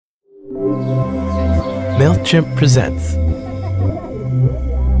MailChimp presents.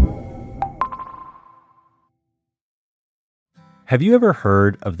 Have you ever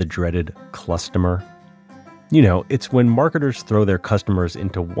heard of the dreaded clustomer? You know, it's when marketers throw their customers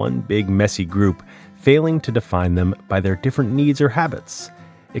into one big messy group, failing to define them by their different needs or habits.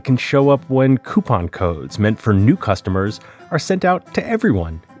 It can show up when coupon codes meant for new customers are sent out to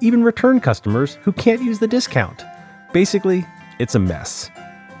everyone, even return customers who can't use the discount. Basically, it's a mess.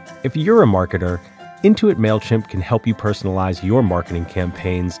 If you're a marketer, Intuit MailChimp can help you personalize your marketing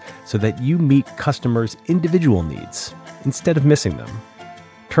campaigns so that you meet customers' individual needs instead of missing them.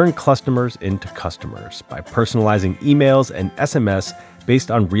 Turn customers into customers by personalizing emails and SMS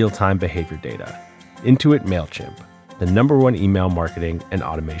based on real-time behavior data. Intuit MailChimp, the #1 email marketing and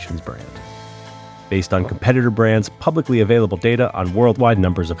automations brand. Based on competitor brands' publicly available data on worldwide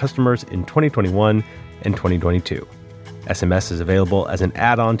numbers of customers in 2021 and 2022. SMS is available as an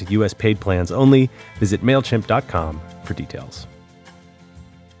add-on to U.S. paid plans only. Visit MailChimp.com for details.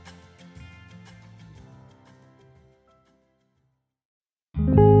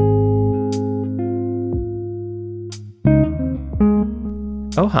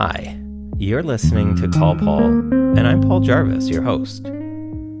 Oh, hi. You're listening to Call Paul, and I'm Paul Jarvis, your host.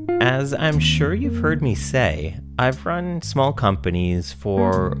 As I'm sure you've heard me say, I've run small companies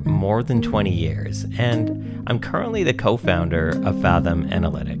for more than 20 years, and I'm currently the co-founder of Fathom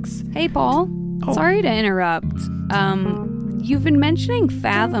Analytics. Hey, Paul. Oh. Sorry to interrupt. You've been mentioning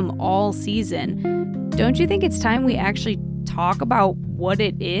Fathom all season. Don't you think it's time we actually talk about what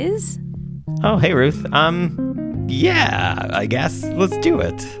it is? Oh, hey, Ruth. Yeah, I guess. Let's do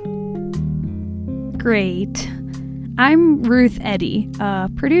it. Great. I'm Ruth Eddy, a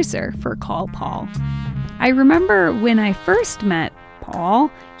producer for Call Paul. I remember when I first met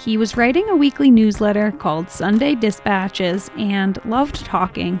Paul, he was writing a weekly newsletter called Sunday Dispatches and loved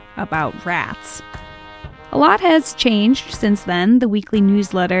talking about rats. A lot has changed since then. The weekly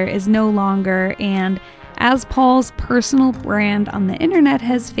newsletter is no longer, and as Paul's personal brand on the internet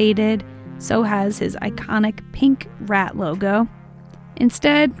has faded, so has his iconic pink rat logo.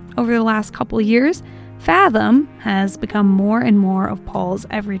 Instead, over the last couple years, Fathom has become more and more of Paul's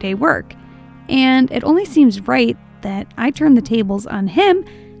everyday work, and it only seems right that I turn the tables on him,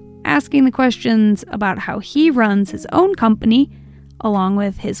 asking the questions about how he runs his own company, along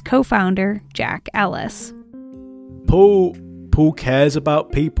with his co-founder, Jack Ellis. Paul cares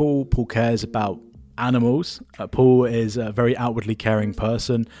about people. Paul cares about animals. Paul is a very outwardly caring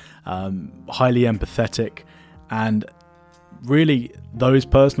person, highly empathetic, and really those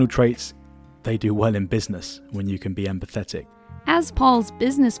personal traits, they do well in business when you can be empathetic. As Paul's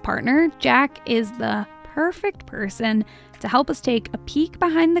business partner, Jack is the perfect person to help us take a peek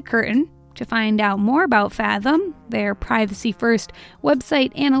behind the curtain to find out more about Fathom, their privacy-first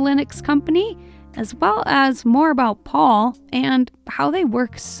website analytics company, as well as more about Paul and how they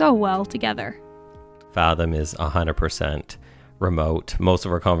work so well together. Fathom is 100% remote. Most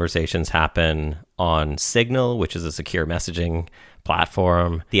of our conversations happen on Signal, which is a secure messaging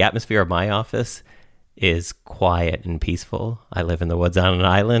platform. The atmosphere of my office is quiet and peaceful. I live in the woods on an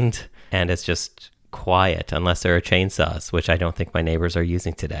island, and it's just quiet unless there are chainsaws, which I don't think my neighbors are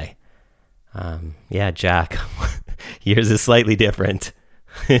using today. Yeah, Jack, yours is slightly different.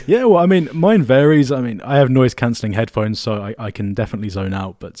 Yeah, well, I mean, mine varies. I mean, I have noise-cancelling headphones, so I can definitely zone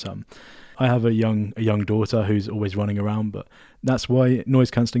out, but I have a young daughter who's always running around, but that's why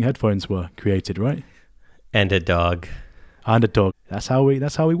noise-cancelling headphones were created, right? And a dog. And a dog. That's how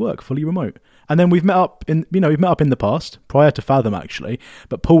we work, fully remote. And then we've met up in the past, prior to Fathom actually,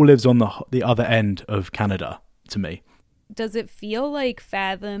 but Paul lives on the other end of Canada to me. Does it feel like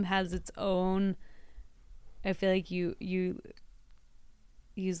Fathom has its own, I feel like you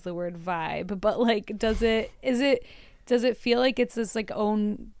use the word vibe, but like does it feel like it's this like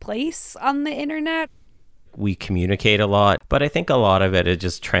own place on the internet? We communicate a lot, but I think a lot of it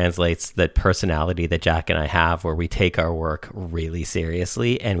just translates the personality that Jack and I have, where we take our work really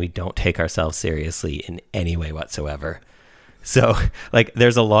seriously and we don't take ourselves seriously in any way whatsoever. So like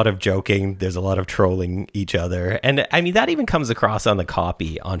there's a lot of joking, there's a lot of trolling each other. And I mean, that even comes across on the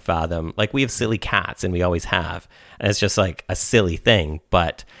copy on Fathom. Like we have silly cats and we always have, and it's just like a silly thing.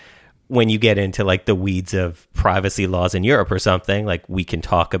 But when you get into like the weeds of privacy laws in Europe or something, like we can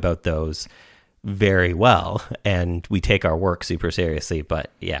talk about those very well, and we take our work super seriously.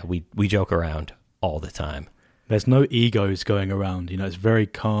 But yeah, we joke around all the time. There's no egos going around, it's very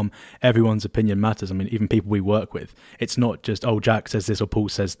calm. Everyone's opinion matters. I mean, even people we work with, it's not just, oh, Jack says this or Paul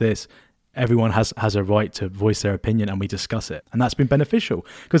says this. everyone has a right to voice their opinion, and we discuss it. And that's been beneficial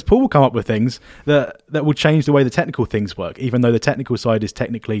because Paul will come up with things that will change the way the technical things work. Even though the technical side is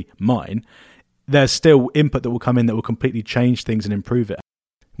technically mine, there's still input that will come in that will completely change things and improve it.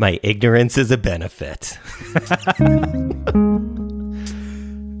 My ignorance is a benefit.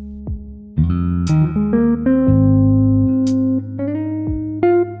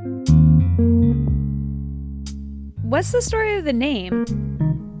 What's the story of the name?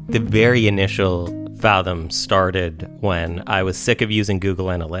 The very initial Fathom started when I was sick of using Google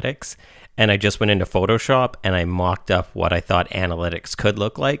Analytics, and I just went into Photoshop and I mocked up what I thought analytics could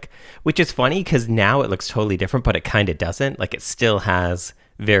look like, which is funny because now it looks totally different, but it kind of doesn't. Like, it still has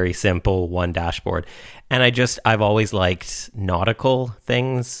very simple one dashboard. And I've always liked nautical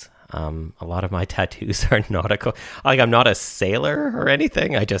things. A lot of my tattoos are nautical. Like, I'm not a sailor or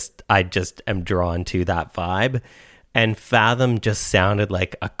anything. I just am drawn to that vibe. And Fathom just sounded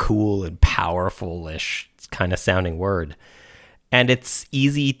like a cool and powerful-ish kind of sounding word. And it's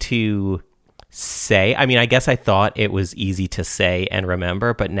easy to say. I mean, I guess I thought it was easy to say and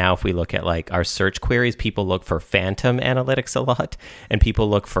remember, but now if we look at like our search queries, people look for Fathom Analytics a lot, and people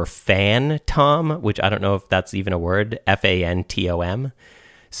look for Phantom, which I don't know if that's even a word, Phantom.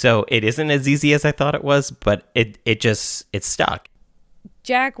 So it isn't as easy as I thought it was, but it's stuck.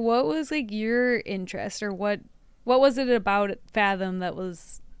 Jack, what was like your interest, or what was it about Fathom that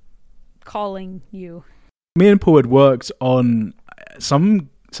was calling you? Me and Paul had worked on some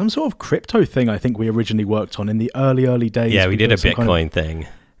sort of crypto thing. I think we originally worked on in the early days. Yeah, we did a Bitcoin thing.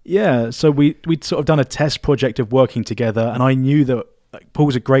 Yeah, so we'd sort of done a test project of working together, and I knew that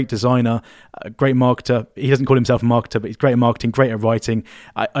Paul's a great designer, a great marketer. He doesn't call himself a marketer, but he's great at marketing, great at writing.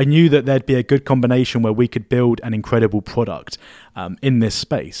 I knew that there'd be a good combination where we could build an incredible product in this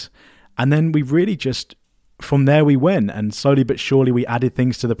space. And then we really just, from there we went, and slowly but surely we added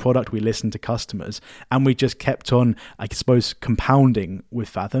things to the product, we listened to customers, and we just kept on, I suppose, compounding with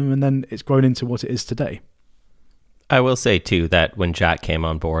Fathom, and then it's grown into what it is today. I will say too that when Jack came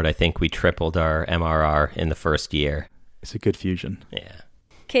on board, I think we tripled our MRR in the first year. It's a good fusion. Yeah.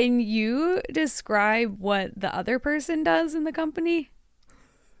 Can you describe what the other person does in the company?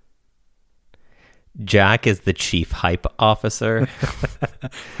 Jack is the chief hype officer.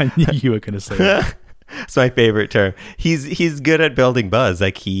 I knew you were going to say that. It's my favorite term. He's good at building buzz.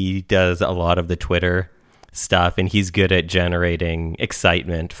 Like, he does a lot of the Twitter stuff, and he's good at generating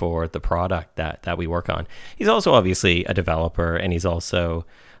excitement for the product that we work on. He's also obviously a developer, and he's also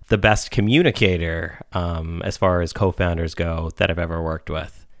the best communicator as far as co-founders go that I've ever worked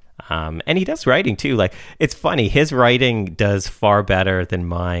with. And he does writing too. Like, it's funny, his writing does far better than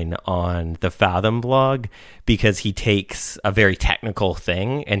mine on the Fathom blog, because he takes a very technical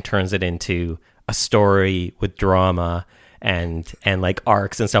thing and turns it into a story with drama and like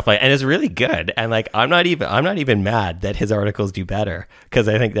arcs and stuff and it's really good. And like, I'm not even mad that his articles do better, because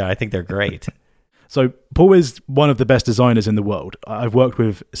I think they're great. So Paul is one of the best designers in the world. I've worked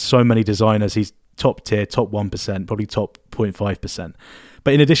with so many designers. He's top tier, top 1%, probably top 0.5%.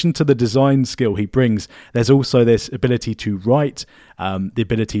 But in addition to the design skill he brings, there's also this ability to write, the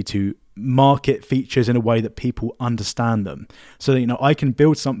ability to market features in a way that people understand them. So that, I can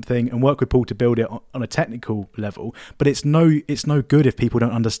build something and work with Paul to build it on a technical level, but it's no good if people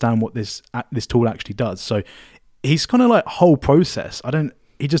don't understand what this tool actually does. So he's kind of like whole process.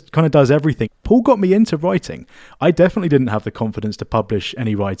 He just kind of does everything. Paul got me into writing. I definitely didn't have the confidence to publish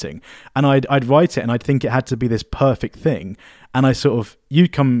any writing. And I'd write it and I'd think it had to be this perfect thing. And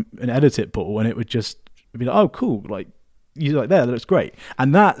you'd come and edit it, Paul, and it would just be like, oh, cool. Like, you like that looks great.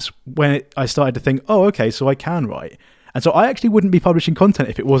 And that's when I started to think, oh, okay, so I can write. And so I actually wouldn't be publishing content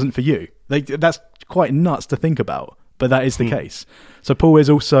if it wasn't for you. Like, that's quite nuts to think about, but that is the case. So Paul is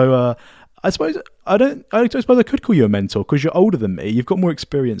also, I suppose I could call you a mentor, because you're older than me. You've got more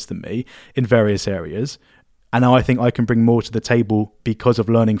experience than me in various areas. And now I think I can bring more to the table because of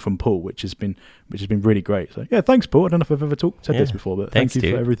learning from Paul, which has been really great. So yeah, thanks, Paul. I don't know if I've ever said this before, but thank you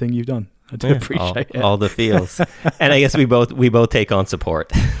for everything you've done. I do appreciate it. All the feels. And I guess we both take on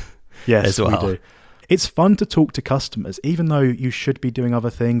support. Yes, as well. We do. It's fun to talk to customers, even though you should be doing other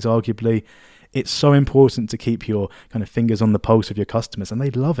things, arguably. It's so important to keep your kind of fingers on the pulse of your customers, and they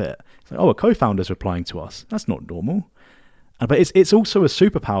love it. It's like, oh, a co-founder's replying to us. That's not normal. But it's also a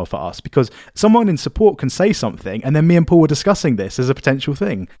superpower for us, because someone in support can say something, and then me and Paul were discussing this as a potential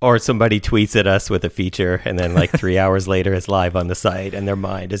thing. Or somebody tweets at us with a feature, and then like 3 hours later it's live on the site, and their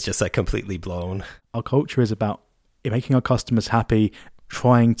mind is just like completely blown. Our culture is about making our customers happy,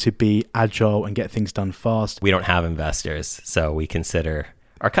 trying to be agile and get things done fast. We don't have investors, so we consider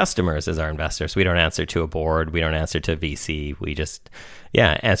our customers as our investors. We don't answer to a board. We don't answer to VC. We just,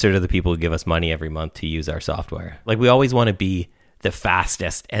 answer to the people who give us money every month to use our software. Like, we always want to be the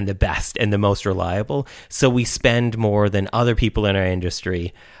fastest and the best and the most reliable. So we spend more than other people in our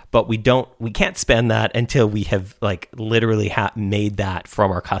industry, but we can't spend that until we have like literally made that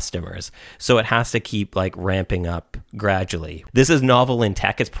from our customers. So it has to keep like ramping up gradually. This is novel in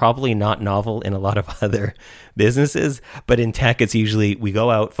tech. It's probably not novel in a lot of other businesses, but in tech, it's usually we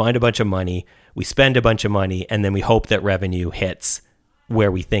go out, find a bunch of money, we spend a bunch of money, and then we hope that revenue hits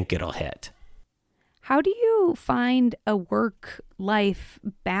where we think it'll hit. How do you find a work-life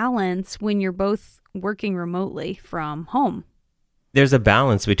balance when you're both working remotely from home? There's a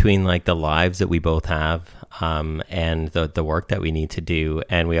balance between like the lives that we both have and the work that we need to do.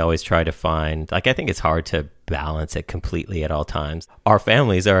 And we always try to find, like, I think it's hard to balance it completely at all times. Our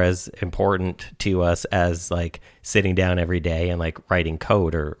families are as important to us as like sitting down every day and like writing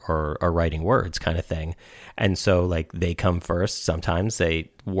code or writing words kind of thing. And so like they come first. Sometimes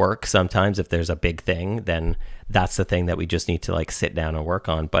they work. Sometimes if there's a big thing, then that's the thing that we just need to like sit down and work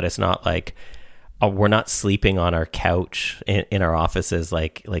on. But it's not like, we're not sleeping on our couch in our offices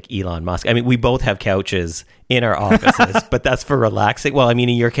like Elon Musk. I mean, we both have couches in our offices, but that's for relaxing. Well, I mean,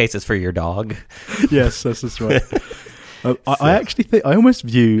 in your case, it's for your dog. Yes, that's right. I actually think I almost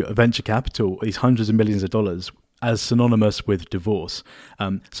view venture capital, these hundreds of millions of dollars, as synonymous with divorce.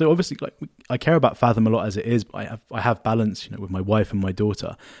 So obviously, like I care about Fathom a lot as it is, but I have balance, with my wife and my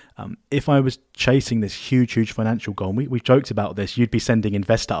daughter. If I was chasing this huge financial goal, and we joked about this, you'd be sending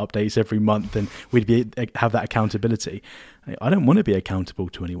investor updates every month, and we'd have that accountability. I don't want to be accountable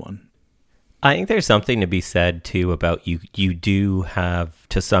to anyone. I think there's something to be said too about you. You do have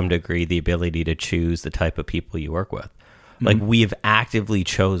to some degree the ability to choose the type of people you work with. Like we've actively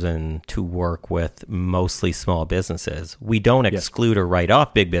chosen to work with mostly small businesses. We don't exclude or write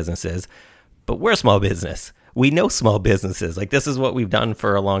off big businesses, but we're a small business. We know small businesses. Like this is what we've done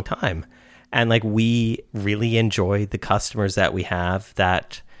for a long time. And like we really enjoy the customers that we have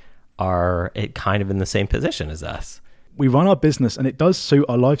that are kind of in the same position as us. We run our business and it does suit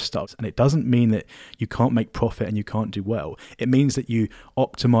our lifestyles. And it doesn't mean that you can't make profit and you can't do well. It means that you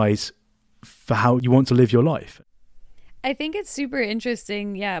optimize for how you want to live your life. I think it's super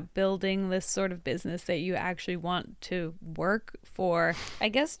interesting, building this sort of business that you actually want to work for. I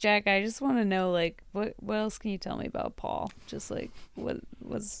guess, Jack, I just want to know, like, what else can you tell me about Paul? Just like,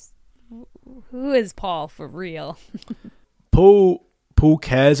 who is Paul for real? Paul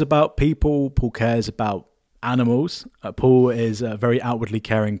cares about people. Paul cares about animals. Paul is a very outwardly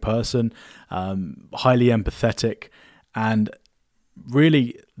caring person, highly empathetic, and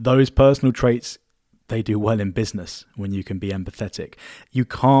really those personal traits, they do well in business when you can be empathetic. You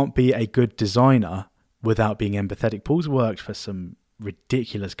can't be a good designer without being empathetic. Paul's worked for some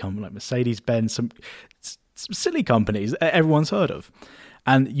ridiculous companies like Mercedes-Benz, some silly companies that everyone's heard of.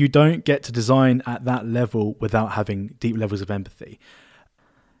 And you don't get to design at that level without having deep levels of empathy.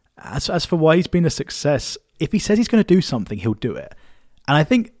 As for why he's been a success, if he says he's going to do something, he'll do it. And I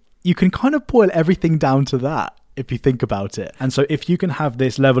think you can kind of boil everything down to that, if you think about it. And so if you can have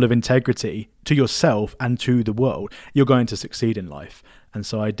this level of integrity to yourself and to the world, you're going to succeed in life. And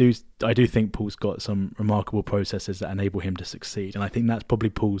so I do think Paul's got some remarkable processes that enable him to succeed. And I think that's probably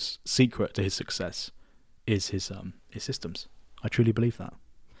Paul's secret to his success is his systems. I truly believe that.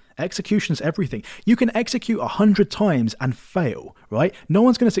 Execution's everything. You can execute 100 times and fail, right? No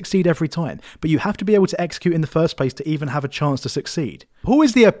one's going to succeed every time, but you have to be able to execute in the first place to even have a chance to succeed. Paul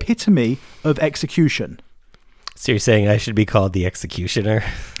is the epitome of execution. So you're saying I should be called the executioner?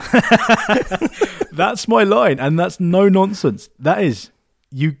 That's my line, and that's no nonsense. That is,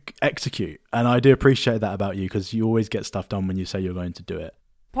 you execute, and I do appreciate that about you because you always get stuff done when you say you're going to do it.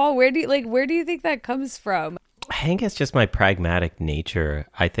 Paul, where do you think that comes from? I think it's just my pragmatic nature.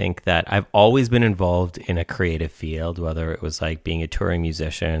 I think that I've always been involved in a creative field, whether it was like being a touring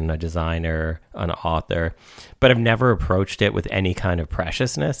musician, a designer, an author, but I've never approached it with any kind of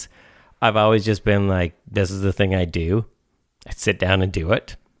preciousness. I've always just been like, this is the thing I do. I sit down and do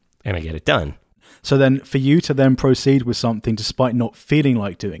it, and I get it done. So then for you to then proceed with something despite not feeling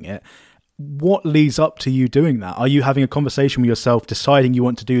like doing it, what leads up to you doing that? Are you having a conversation with yourself, deciding you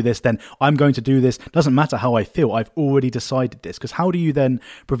want to do this, then I'm going to do this? Doesn't matter how I feel, I've already decided this. Because how do you then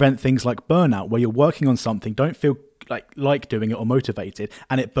prevent things like burnout, where you're working on something, don't feel like doing it or motivated,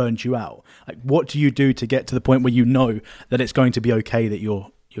 and it burns you out? Like, what do you do to get to the point where you know that it's going to be okay that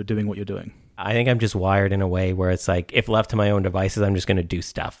you're doing what you're doing? I think I'm just wired in a way where it's like, if left to my own devices, I'm just going to do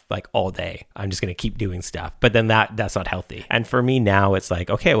stuff like all day. I'm just going to keep doing stuff. But then that's not healthy. And for me now, it's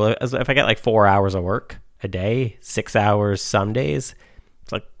like, okay, well, if I get like 4 hours of work a day, 6 hours some days,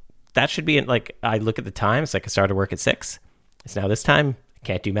 It's like, that should be like, I look at the time. It's like I started work at 6. It's now this time. I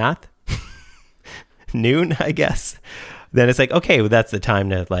can't do math. Noon, I guess. Then it's like, okay, well, that's the time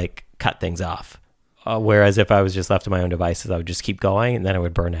to like cut things off. Whereas if I was just left to my own devices, I would just keep going, and then I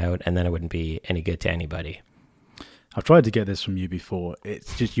would burn out, and then it wouldn't be any good to anybody. I've tried to get this from you before.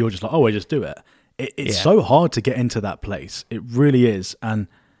 It's just, you're just like, oh, I just do it. It's so hard to get into that place. It really is. And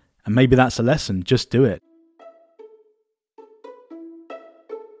maybe that's a lesson. Just do it.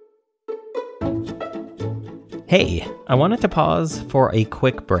 Hey, I wanted to pause for a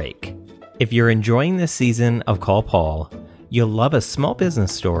quick break. If you're enjoying this season of Call Paul, you'll love a small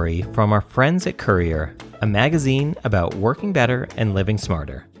business story from our friends at Courier, a magazine about working better and living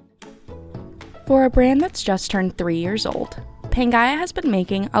smarter. For a brand that's just turned 3 years old, Pangaea has been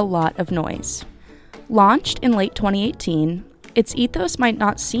making a lot of noise. Launched in late 2018, its ethos might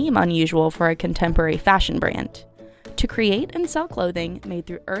not seem unusual for a contemporary fashion brand: to create and sell clothing made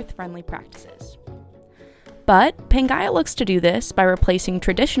through earth-friendly practices. But Pangaea looks to do this by replacing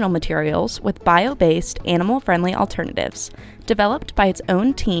traditional materials with bio-based, animal-friendly alternatives developed by its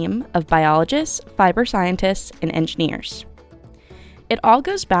own team of biologists, fiber scientists, and engineers. It all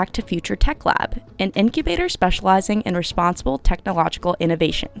goes back to Future Tech Lab, an incubator specializing in responsible technological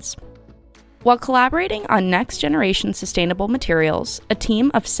innovations. While collaborating on next-generation sustainable materials, a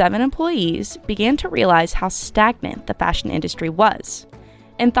team of 7 employees began to realize how stagnant the fashion industry was,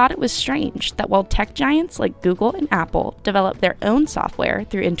 and thought it was strange that while tech giants like Google and Apple developed their own software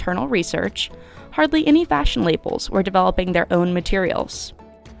through internal research, hardly any fashion labels were developing their own materials.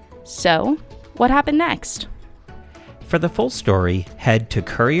 So, what happened next? For the full story, head to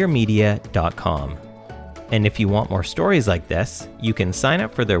couriermedia.com. And if you want more stories like this, you can sign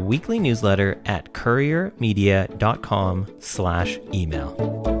up for their weekly newsletter at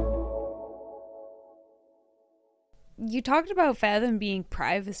couriermedia.com/email. You talked about Fathom being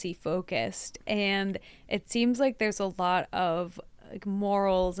privacy focused, and it seems like there's a lot of like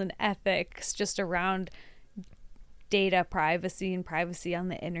morals and ethics just around data privacy and privacy on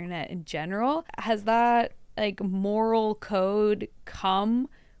the internet in general. Has that like moral code come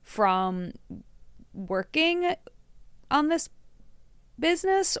from working on this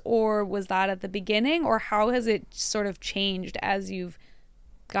business, or was that at the beginning, or how has it sort of changed as you've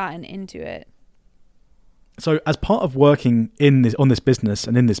gotten into it? So as part of working in this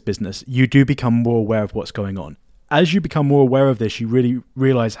business, you do become more aware of what's going on. As you become more aware of this, you really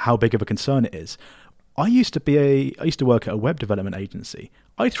realize how big of a concern it is. I used to work at a web development agency.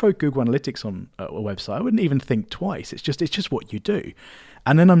 I'd throw Google Analytics on a website. I wouldn't even think twice. It's just what you do.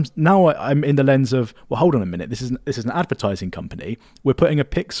 And then I'm in the lens of, well, hold on a minute. This is an advertising company. We're putting a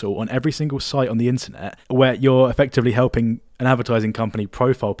pixel on every single site on the internet where you're effectively helping an advertising company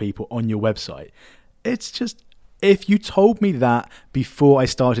profile people on your website. It's just, if you told me that before I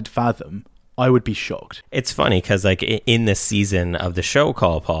started Fathom, I would be shocked. It's funny because like in this season of the show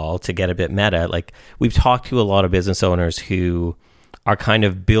Call Paul, to get a bit meta, like we've talked to a lot of business owners who are kind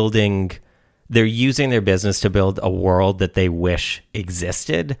of they're using their business to build a world that they wish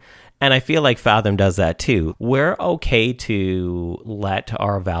existed. And I feel like Fathom does that too. We're okay to let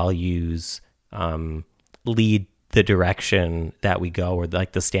our values lead the direction that we go, or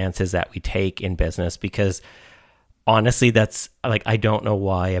like the stances that we take in business, because honestly, that's like, I don't know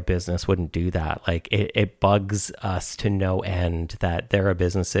why a business wouldn't do that. Like it bugs us to no end that there are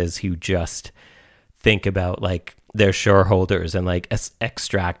businesses who just think about like their shareholders and like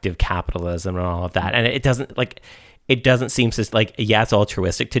extractive capitalism and all of that. And it doesn't seem like, yeah, it's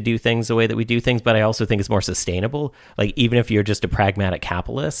altruistic to do things the way that we do things, but I also think it's more sustainable. Like even if you're just a pragmatic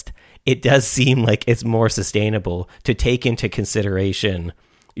capitalist, it does seem like it's more sustainable to take into consideration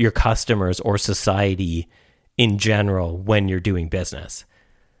your customers or society in general when you're doing business.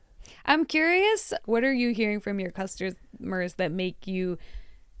 I'm curious, what are you hearing from your customers that make you,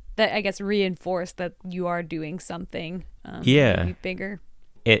 that I guess reinforce that you are doing something bigger?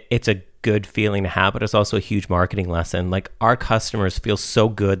 It's a good feeling to have, but it's also a huge marketing lesson. Like our customers feel so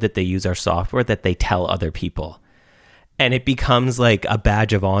good that they use our software that they tell other people. And it becomes like a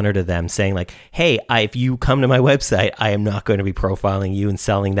badge of honor to them, saying like, hey, if you come to my website, I am not going to be profiling you and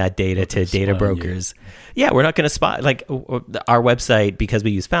selling that data to data brokers. Yeah, we're not going to spy. Like our website, because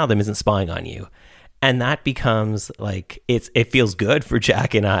we use Fathom, isn't spying on you. And that becomes like, it feels good for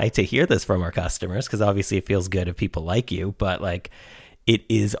Jack and I to hear this from our customers, because obviously it feels good if people like you, but like it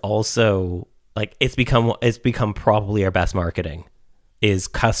is also like, it's become probably our best marketing is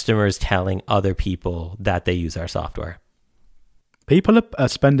customers telling other people that they use our software. People are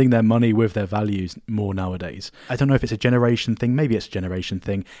spending their money with their values more nowadays. I don't know if it's a generation thing. Maybe it's a generation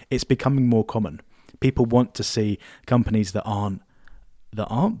thing. It's becoming more common. People want to see companies that aren't that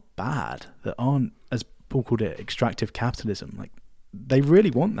aren't bad, that aren't, as Paul called it, extractive capitalism. Like, they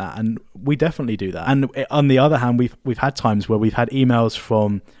really want that, and we definitely do that. And on the other hand, we've had times where we've had emails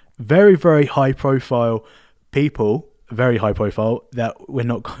from very, very high profile people, very high profile, that we're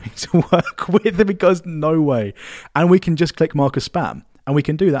not going to work with because no way. And we can just click mark as spam, and we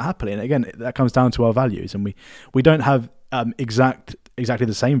can do that happily. And again, that comes down to our values, and we don't have exactly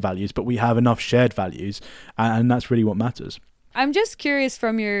the same values, but we have enough shared values, and that's really what matters. I'm just curious,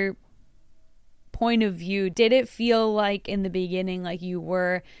 from your point of view, did it feel like in the beginning like you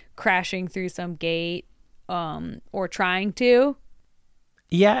were crashing through some gate or trying to?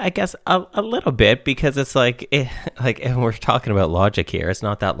 Yeah, I guess a little bit, because it's like and we're talking about logic here. It's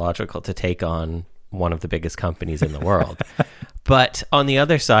not that logical to take on one of the biggest companies in the world. But on the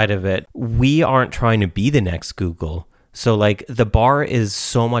other side of it, we aren't trying to be the next Google. So like the bar is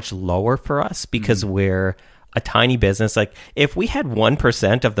so much lower for us because we're a tiny business. Like if we had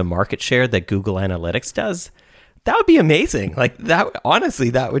 1% of the market share that Google Analytics does, that would be amazing. Like that, honestly,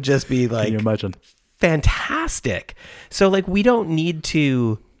 that would just be like, can you imagine? Fantastic. So like we don't need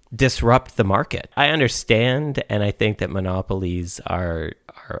to disrupt the market. I understand, and I think that monopolies are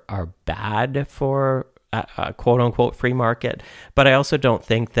bad for a quote unquote free market, but I also don't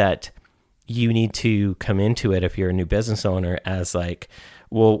think that you need to come into it if you're a new business owner as like,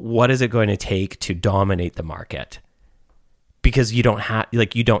 well, what is it going to take to dominate the market? Because you don't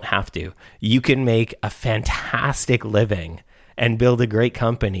have to. You can make a fantastic living and build a great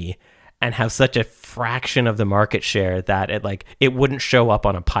company and have such a fraction of the market share that it wouldn't show up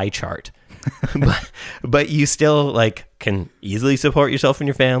on a pie chart. but you still can easily support yourself and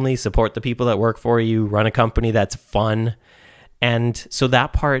your family, support the people that work for you, run a company that's fun. And so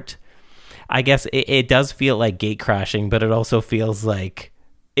that part, I guess it does feel like gate crashing, but it also feels like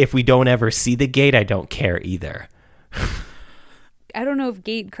if we don't ever see the gate, I don't care either. I don't know if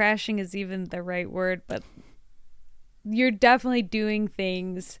gate crashing is even the right word, but you're definitely doing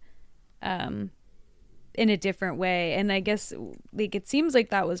things in a different way. And I guess it seems like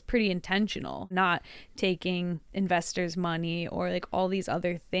that was pretty intentional, not taking investors' money or all these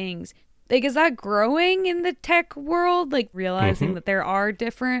other things. Is that growing in the tech world? Realizing that there are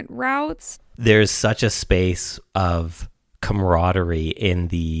different routes? There's such a space of camaraderie in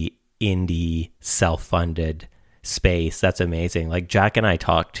the indie self-funded space. That's amazing. Jack and I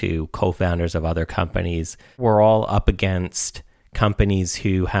talk to co-founders of other companies. We're all up against companies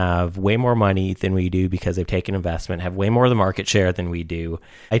who have way more money than we do because they've taken investment, have way more of the market share than we do.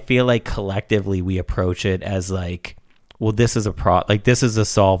 I feel like collectively we approach it as well, this is this is a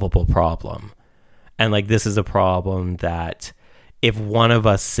solvable problem. And this is a problem that if one of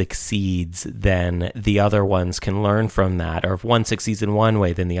us succeeds, then the other ones can learn from that. Or if one succeeds in one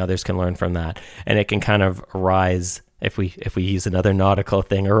way, then the others can learn from that. And it can kind of rise, if we use another nautical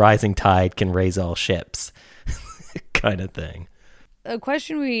thing, a rising tide can raise all ships kind of thing. A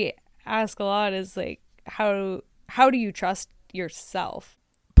question we ask a lot is how do you trust yourself?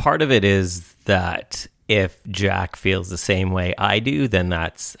 Part of it is that if Jack feels the same way I do, then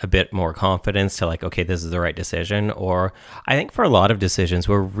that's a bit more confidence to okay, this is the right decision. Or I think for a lot of decisions,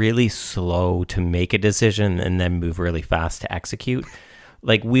 we're really slow to make a decision and then move really fast to execute.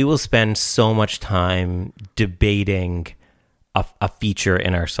 We will spend so much time debating a feature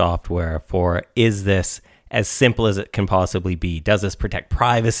in our software for, is this as simple as it can possibly be? Does this protect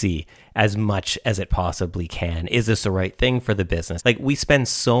privacy as much as it possibly can? Is this the right thing for the business? We spend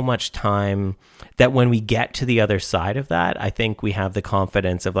so much time that when we get to the other side of that, I think we have the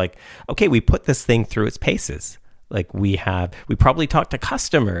confidence of okay, we put this thing through its paces. We probably talked to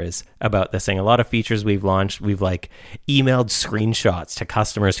customers about this thing. A lot of features we've launched, we've emailed screenshots to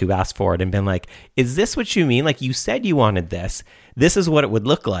customers who've asked for it and been is this what you mean? You said you wanted this. This is what it would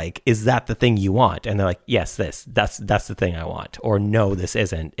look like. Is that the thing you want? And they're yes, that's the thing I want. Or no, this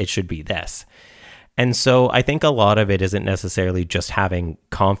isn't. It should be this. And so I think a lot of it isn't necessarily just having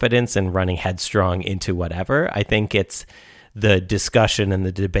confidence and running headstrong into whatever. I think it's the discussion and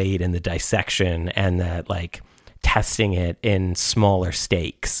the debate and the dissection and that testing it in smaller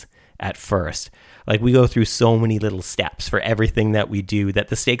stakes at first. We go through so many little steps for everything that we do that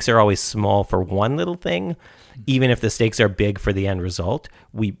the stakes are always small for one little thing. Even if the stakes are big for the end result,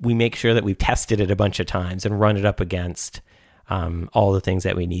 we make sure that we've tested it a bunch of times and run it up against all the things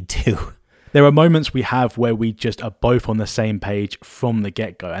that we need to. There are moments we have where we just are both on the same page from the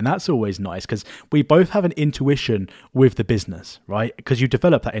get-go. And that's always nice because we both have an intuition with the business, right? Because you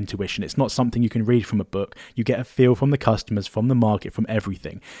develop that intuition. It's not something you can read from a book. You get a feel from the customers, from the market, from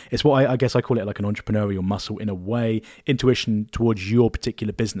everything. It's what I guess I call it an entrepreneurial muscle in a way, intuition towards your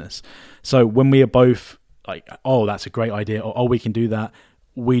particular business. So when we are both like, oh, that's a great idea, or oh, we can do that.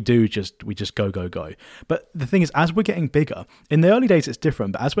 We just go. But the thing is, as we're getting bigger, in the early days it's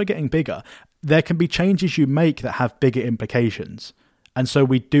different, but as we're getting bigger, there can be changes you make that have bigger implications. And so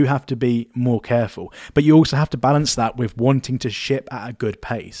we do have to be more careful. But you also have to balance that with wanting to ship at a good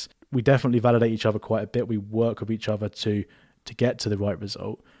pace. We definitely validate each other quite a bit. We work with each other to get to the right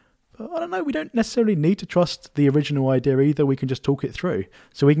result. But I don't know, we don't necessarily need to trust the original idea either. We can just talk it through.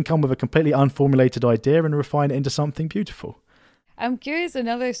 So we can come with a completely unformulated idea and refine it into something beautiful. I'm curious,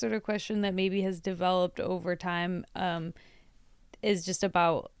 another sort of question that maybe has developed over time is just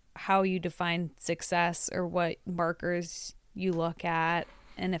about how you define success, or what markers you look at,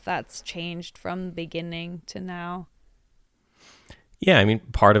 and if that's changed from the beginning to now. Yeah, I mean,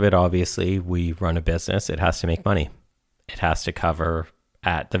 part of it, obviously, we run a business. It has to make money. It has to cover,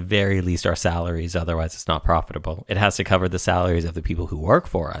 at the very least, our salaries. Otherwise, it's not profitable. It has to cover the salaries of the people who work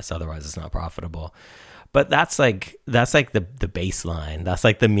for us. Otherwise, it's not profitable. But that's like the baseline. That's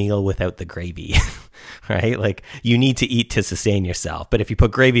like the meal without the gravy, right? Like, you need to eat to sustain yourself. But if you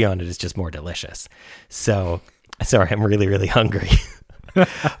put gravy on it, it's just more delicious. So, sorry, I'm really, really hungry.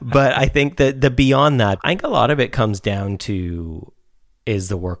 But I think that the beyond that, I think a lot of it comes down to, is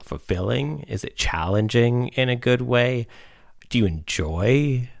the work fulfilling? Is it challenging in a good way? Do you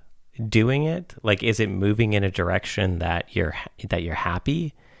enjoy doing it? Like, is it moving in a direction that you're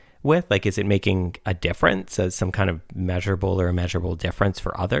happy with? Like, is it making a difference, as some kind of measurable difference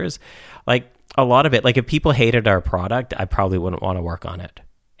for others? Like, a lot of it, like, if people hated our product, I probably wouldn't want to work on it.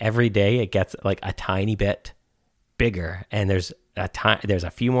 Every day it gets like a tiny bit bigger, and there's a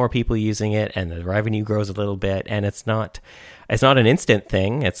few more people using it, and the revenue grows a little bit, and it's not an instant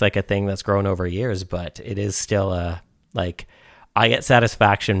thing. It's like a thing that's grown over years, but it is still I get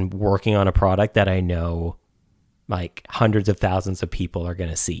satisfaction working on a product that I know like hundreds of thousands of people are going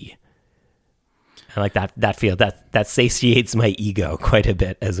to see. And like that satiates my ego quite a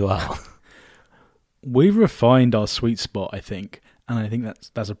bit as well. We've refined our sweet spot, I think. And I think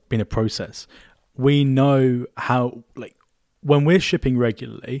that's been a process. We know how, like, when we're shipping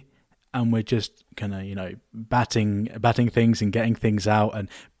regularly and we're just kind of, batting things and getting things out and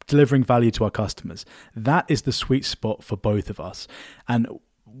delivering value to our customers, that is the sweet spot for both of us. And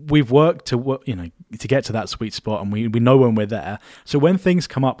we've worked to get to that sweet spot, and we know when we're there. So when things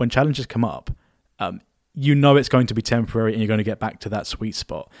come up, when challenges come up, it's going to be temporary, and you're going to get back to that sweet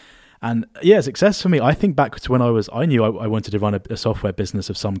spot. And yeah, success for me, I think back to when I knew I wanted to run a software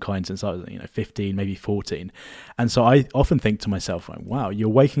business of some kind since I was 15, maybe 14. And so I often think to myself, like, wow, you're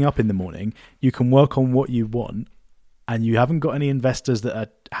waking up in the morning, you can work on what you want, and you haven't got any investors that are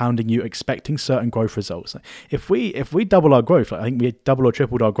hounding you expecting certain growth results. If we double our growth, like I think we doubled or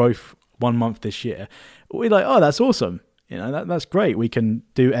tripled our growth 1 month this year, we're like, oh, that's awesome. That's great. We can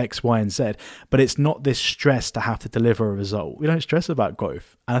do X, Y, and Z, but it's not this stress to have to deliver a result. We don't stress about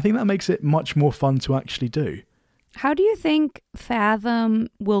growth. And I think that makes it much more fun to actually do. How do you think Fathom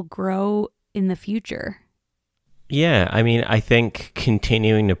will grow in the future? Yeah, I mean, I think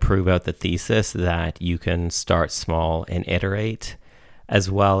continuing to prove out the thesis that you can start small and iterate, as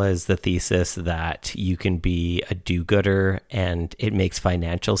well as the thesis that you can be a do-gooder and it makes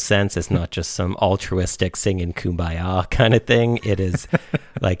financial sense. It's not just some altruistic singing kumbaya kind of thing. It is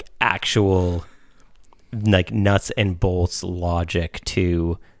like actual, like, nuts and bolts logic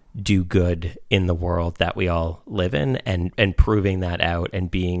to do good in the world that we all live in, and proving that out and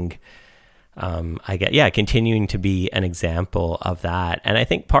being continuing to be an example of that. And I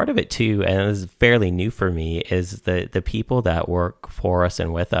think part of it too, and this is fairly new for me, is the people that work for us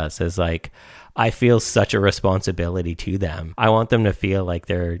and with us is like, I feel such a responsibility to them. I want them to feel like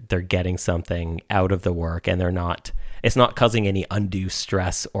they're getting something out of the work, and it's not causing any undue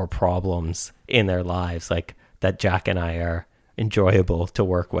stress or problems in their lives, like that Jack and I are enjoyable to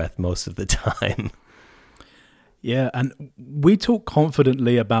work with most of the time. Yeah, and we talk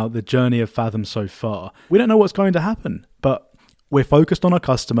confidently about the journey of Fathom so far. We don't know what's going to happen, but we're focused on our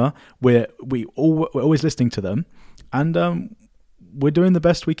customer. We're always listening to them, and we're doing the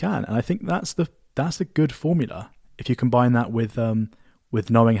best we can. And I think that's the good formula if you combine that with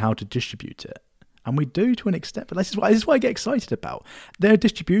knowing how to distribute it. And we do to an extent, but this is what I get excited about. There are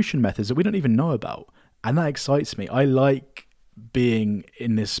distribution methods that we don't even know about, and that excites me. I like being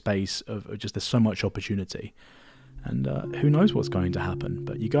in this space of just, there's so much opportunity. And who knows what's going to happen.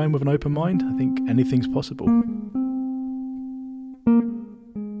 But you go in with an open mind, I think anything's possible.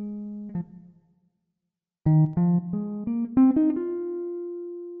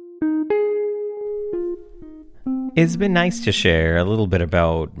 It's been nice to share a little bit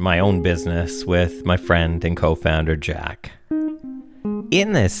about my own business with my friend and co-founder, Jack.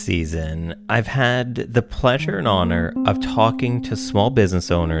 In this season, I've had the pleasure and honor of talking to small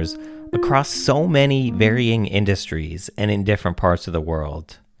business owners across so many varying industries and in different parts of the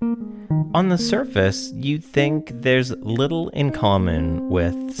world. On the surface, you'd think there's little in common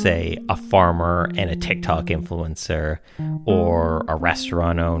with, say, a farmer and a TikTok influencer, or a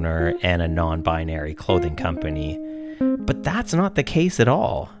restaurant owner and a non-binary clothing company. But that's not the case at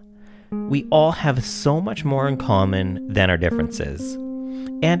all. We all have so much more in common than our differences.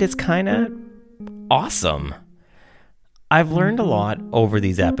 And it's kind of awesome. I've learned a lot over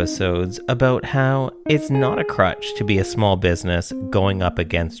these episodes about how it's not a crutch to be a small business going up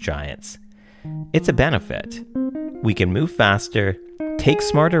against giants. It's a benefit. We can move faster, take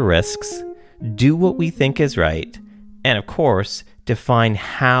smarter risks, do what we think is right, and of course, define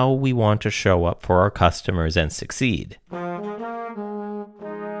how we want to show up for our customers and succeed.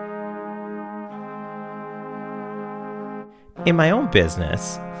 In my own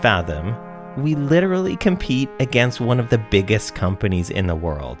business, Fathom, we literally compete against one of the biggest companies in the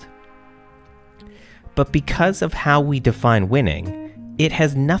world. But because of how we define winning, it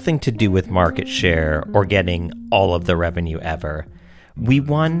has nothing to do with market share or getting all of the revenue ever. We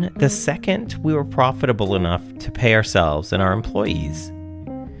won the second we were profitable enough to pay ourselves and our employees.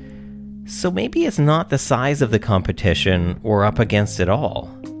 So maybe it's not the size of the competition we're up against at all.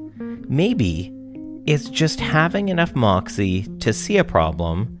 Maybe it's just having enough moxie to see a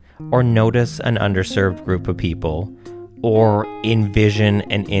problem or notice an underserved group of people, or envision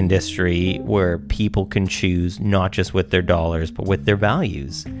an industry where people can choose not just with their dollars, but with their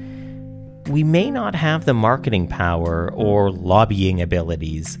values. We may not have the marketing power or lobbying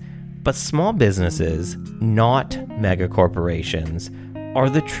abilities, but small businesses, not mega corporations,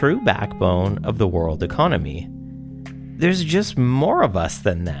 are the true backbone of the world economy. There's just more of us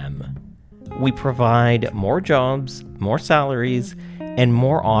than them. We provide more jobs, more salaries, and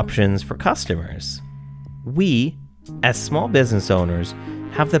more options for customers. We, as small business owners,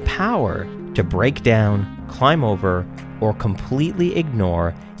 have the power to break down, climb over, or completely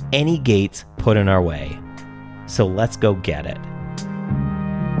ignore any gates put in our way. So let's go get it.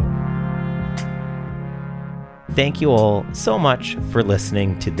 Thank you all so much for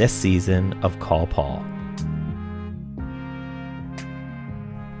listening to this season of Call Paul.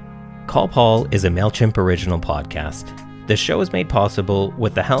 Call Paul is a MailChimp original podcast. The show is made possible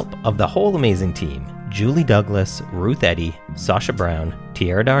with the help of the whole amazing team: Julie Douglas, Ruth Eddy, Sasha Brown,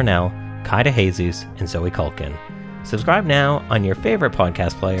 Tierra Darnell, Kaida Jesus, and Zoe Culkin. Subscribe now on your favorite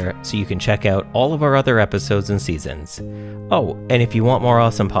podcast player so you can check out all of our other episodes and seasons. Oh, and if you want more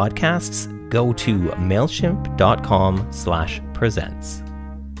awesome podcasts, go to mailchimp.com/presents.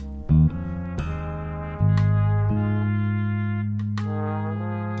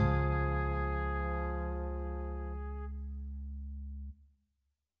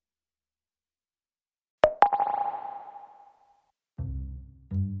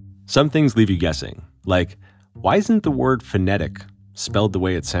 Some things leave you guessing, like, why isn't the word phonetic spelled the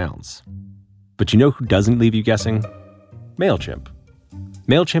way it sounds? But you know who doesn't leave you guessing? MailChimp.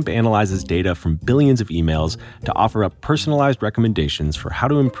 MailChimp analyzes data from billions of emails to offer up personalized recommendations for how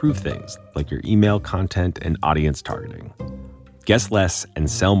to improve things like your email content and audience targeting. Guess less and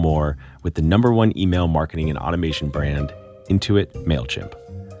sell more with the #1 email marketing and automation brand, Intuit MailChimp.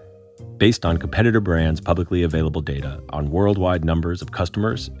 Based on competitor brands' publicly available data on worldwide numbers of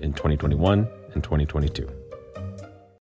customers in 2021 and 2022.